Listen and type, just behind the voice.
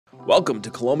Welcome to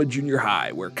Coloma Junior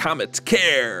High, where Comets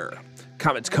care.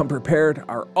 Comets come prepared,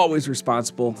 are always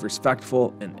responsible,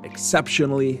 respectful, and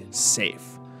exceptionally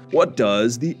safe. What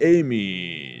does the A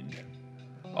mean?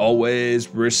 Always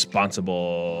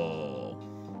responsible.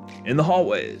 In the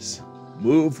hallways,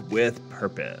 move with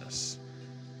purpose.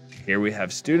 Here we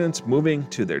have students moving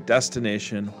to their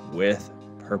destination with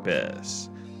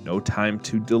purpose. No time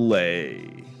to delay.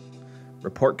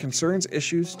 Report concerns,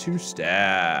 issues to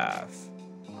staff.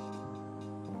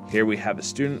 Here we have a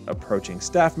student approaching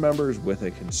staff members with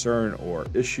a concern or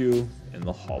issue in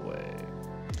the hallway.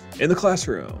 In the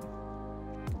classroom,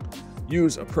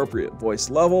 use appropriate voice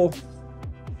level,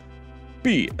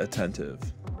 be attentive,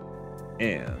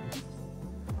 and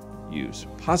use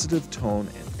positive tone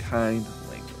and kind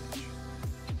language.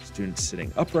 Students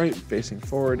sitting upright, facing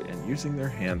forward, and using their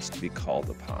hands to be called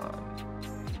upon.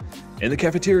 In the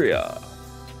cafeteria,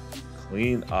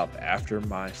 clean up after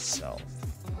myself.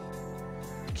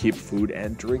 Keep food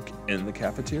and drink in the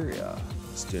cafeteria.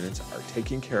 Students are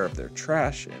taking care of their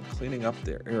trash and cleaning up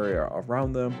their area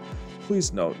around them.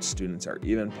 Please note, students are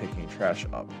even picking trash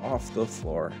up off the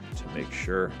floor to make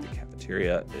sure the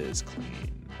cafeteria is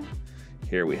clean.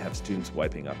 Here we have students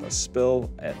wiping up a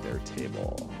spill at their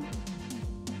table.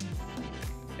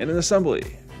 In an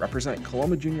assembly, represent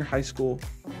Coloma Junior High School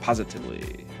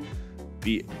positively.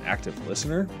 Be an active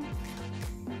listener.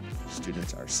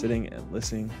 Students are sitting and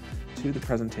listening to the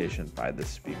presentation by the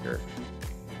speaker.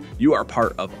 You are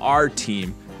part of our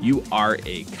team. You are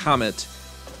a Comet,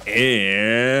 and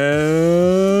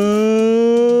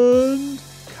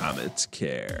Comets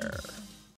care.